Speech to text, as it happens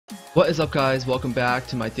What is up, guys? Welcome back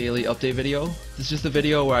to my daily update video. This is just a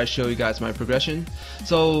video where I show you guys my progression.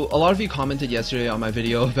 So a lot of you commented yesterday on my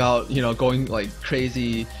video about, going like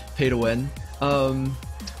crazy pay to win. I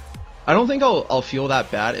don't think I'll feel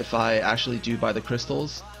that bad if I actually do buy the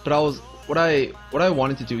crystals, but what I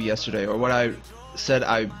wanted to do yesterday, or what I said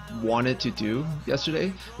I wanted to do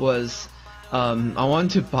yesterday, was I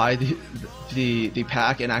wanted to buy the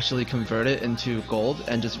pack and actually convert it into gold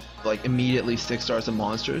and just like immediately 6 stars of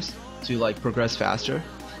monsters to like progress faster.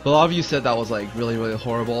 But a lot of you said that was like really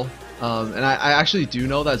horrible, and I actually do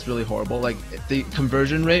know that's really horrible. Like the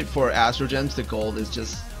conversion rate for Astro Gems to gold is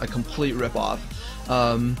just a complete ripoff.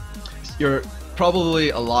 You're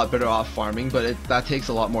probably a lot better off farming, but that takes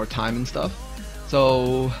a lot more time and stuff.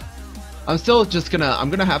 So I'm still just I'm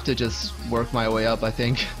gonna have to just work my way up, I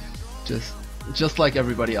think. Just like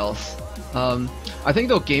everybody else. I think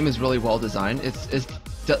the game is really well designed. It's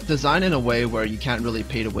designed in a way where you can't really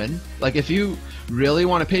pay to win. Like if you really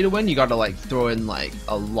want to pay to win, you gotta like throw in like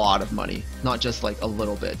a lot of money, not just like a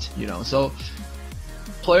little bit, So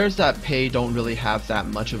players that pay don't really have that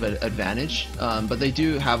much of an advantage, but they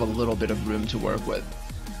do have a little bit of room to work with,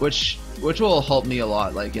 which will help me a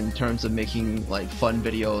lot, like in terms of making like fun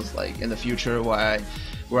videos like in the future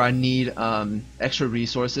where I need extra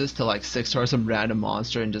resources to like 6 star some random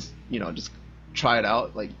monster and just try it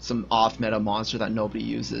out, like some off meta monster that nobody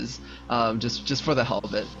uses, just for the hell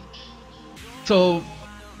of it. So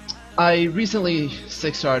I recently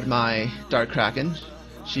 6-starred my Dark Kraken.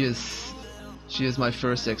 She is my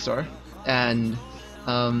first 6-star, and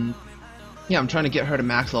yeah, I'm trying to get her to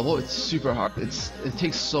max level. It's super hard. It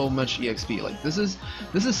takes so much EXP. Like this is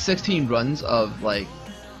 16 runs of like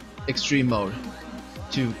extreme mode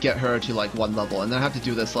to get her to like 1 level, and then I have to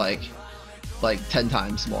do this like 10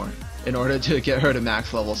 times more in order to get her to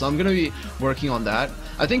max level. So I'm gonna be working on that.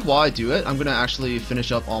 I think while I do it, I'm gonna actually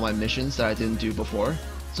finish up all my missions that I didn't do before.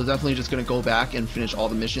 So definitely just gonna go back and finish all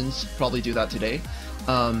the missions. Probably do that today,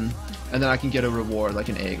 and then I can get a reward like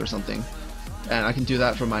an egg or something, and I can do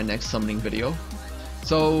that for my next summoning video.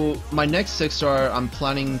 So my next 6-star, I'm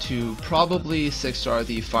planning to probably 6-star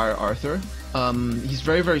the Fire Arthur. He's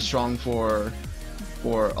very strong for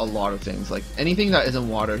a lot of things. Like anything that isn't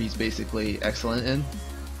water, he's basically excellent in,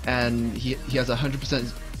 and he has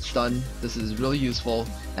 100% stun. This is really useful,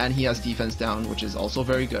 and he has defense down, which is also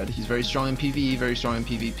very good. He's very strong in PvE, very strong in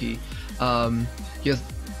PvP. He has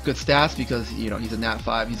good stats because he's a nat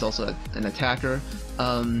 5. He's also an attacker,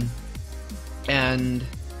 and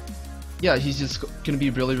yeah, he's just gonna be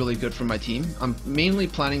really good for my team. I'm mainly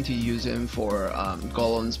planning to use him for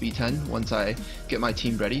Golem's B10 once I get my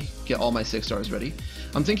team ready, get all my 6 stars ready.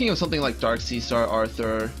 I'm thinking of something like Dark Sea Star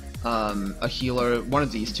Arthur, a healer, one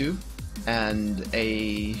of these two, and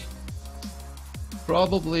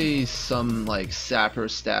probably some like Sapper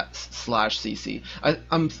stats / CC.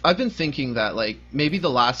 I've been thinking that like maybe the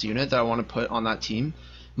last unit that I want to put on that team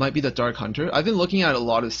might be the Dark Hunter. I've been looking at a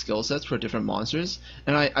lot of skill sets for different monsters,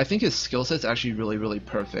 and I think his skill set's actually really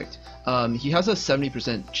perfect. He has a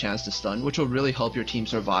 70% chance to stun, which will really help your team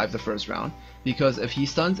survive the first round, because if he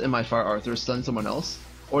stuns and my Fire Arthur stuns someone else,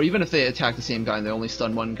 or even if they attack the same guy and they only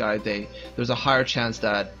stun one guy, there's a higher chance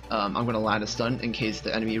that I'm going to land a stun in case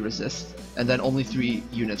the enemy resists, and then only 3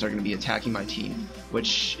 units are going to be attacking my team,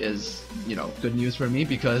 which is good news for me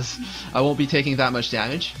because I won't be taking that much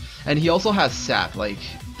damage. And he also has sap. Like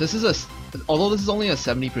although this is only a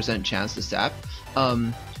 70% chance to sap,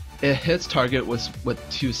 it hits target with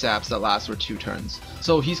 2 saps that last for 2 turns.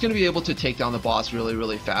 So he's going to be able to take down the boss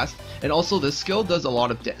really fast. And also this skill does a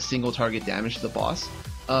lot of single target damage to the boss.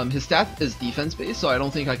 His stat is defense based, so I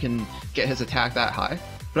don't think I can get his attack that high.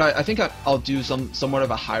 But I think I'll do somewhat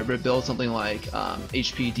of a hybrid build, something like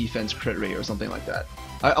HP defense crit rate or something like that.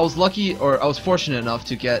 I was lucky, or I was fortunate enough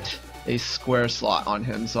to get a square slot on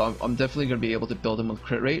him, so I'm definitely going to be able to build him with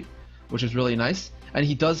crit rate, which is really nice. And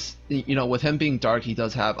he does, with him being dark, he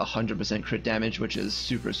does have 100% crit damage, which is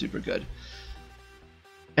super good.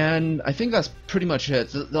 And I think that's pretty much it.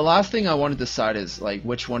 The last thing I want to decide is like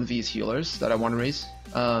which one of these healers that I want to raise.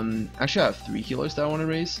 Actually I have 3 healers that I want to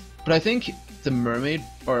raise, but I think the mermaid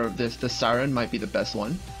or the siren might be the best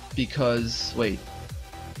one, because wait,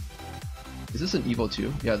 is this an Evo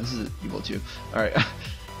 2? Yeah, this is an Evo 2. Alright.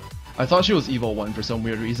 I thought she was Evo 1 for some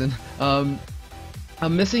weird reason. I'm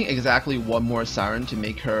missing exactly one more siren to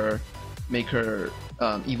make her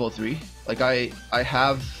Evo 3. Like I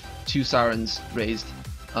have 2 sirens raised.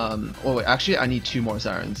 Oh wait, actually I need 2 more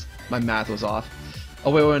sirens. My math was off.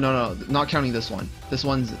 Oh wait, no, not counting this one. This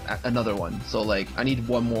one's another one. So like I need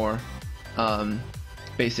 1 more,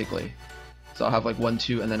 basically. So I'll have like 1,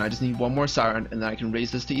 2, and then I just need 1 more siren, and then I can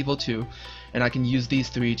raise this to Evo 2. and I can use these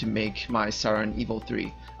 3 to make my Siren Evo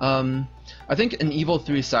 3. I think an Evo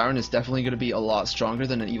 3 Siren is definitely going to be a lot stronger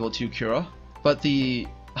than an Evo 2 Kira, but the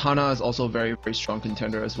Hana is also a very strong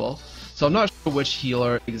contender as well. So I'm not sure which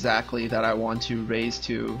healer exactly that I want to raise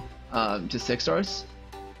to 6 stars,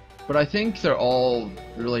 but I think they're all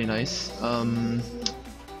really nice.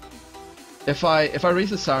 If I raise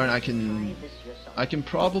the Siren, I can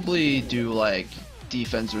probably do like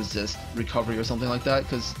defense, resist, recovery, or something like that,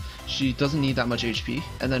 because she doesn't need that much HP,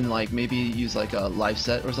 and then like maybe use like a life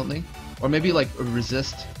set or something, or maybe like a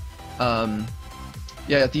resist.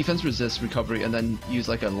 Yeah, defense, resist, recovery, and then use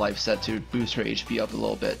like a life set to boost her HP up a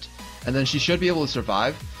little bit, and then she should be able to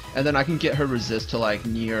survive. And then I can get her resist to like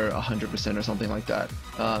near 100% or something like that,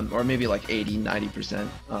 or maybe like 80-90%.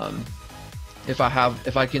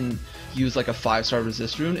 If I can use like a 5-star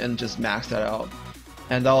resist rune and just max that out,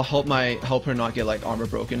 and that'll help her not get like armor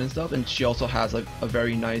broken and stuff. And she also has like a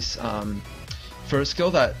very nice first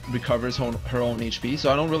skill that recovers her own HP,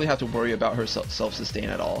 so I don't really have to worry about her self-sustain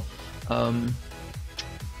at all.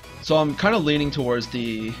 So I'm kind of leaning towards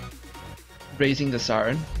the raising the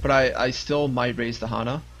Siren, but I still might raise the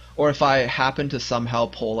Hana. Or if I happen to somehow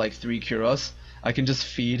pull like 3 Kyros, I can just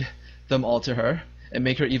feed them all to her and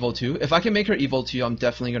make her Evo 2. If I can make her Evo 2, I'm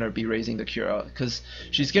definitely going to be raising the Kyra, because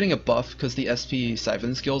she's getting a buff because the SP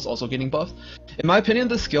Siphon skill is also getting buffed. In my opinion,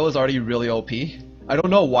 this skill is already really OP. I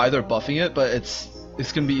don't know why they're buffing it, but it's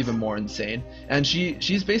going to be even more insane. And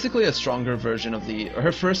she's basically a stronger version of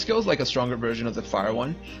her first skill is like a stronger version of the Fire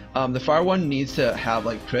one. The Fire one needs to have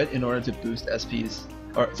like crit in order to boost SP's,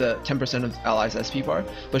 or the 10% of allies SP bar,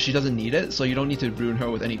 but she doesn't need it, so you don't need to ruin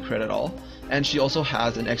her with any crit at all. And she also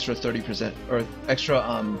has an extra 30% or extra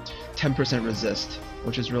 10% resist,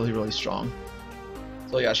 which is really strong.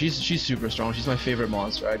 So yeah, she's super strong. She's my favorite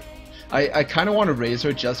monster. I kind of want to raise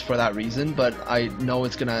her just for that reason, but I know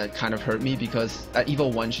it's gonna kind of hurt me because at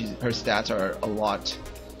Evo 1 her stats are a lot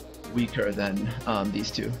weaker than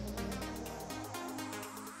these two.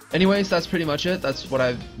 Anyways, that's pretty much it. That's what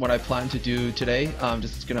I plan to do today. I'm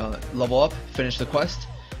just gonna level up, finish the quest,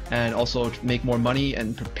 and also make more money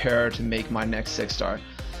and prepare to make my next 6-star.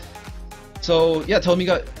 So yeah, tell me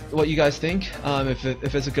what you guys think.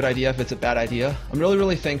 If it's a good idea, if it's a bad idea. I'm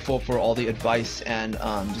really thankful for all the advice and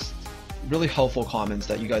just really helpful comments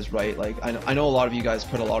that you guys write. Like I know a lot of you guys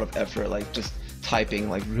put a lot of effort, like just typing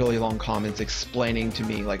like really long comments explaining to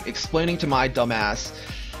me, like explaining to my dumbass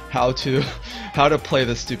how to play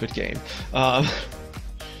this stupid game. So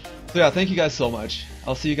yeah, thank you guys so much.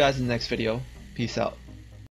 I'll see you guys in the next video. Peace out.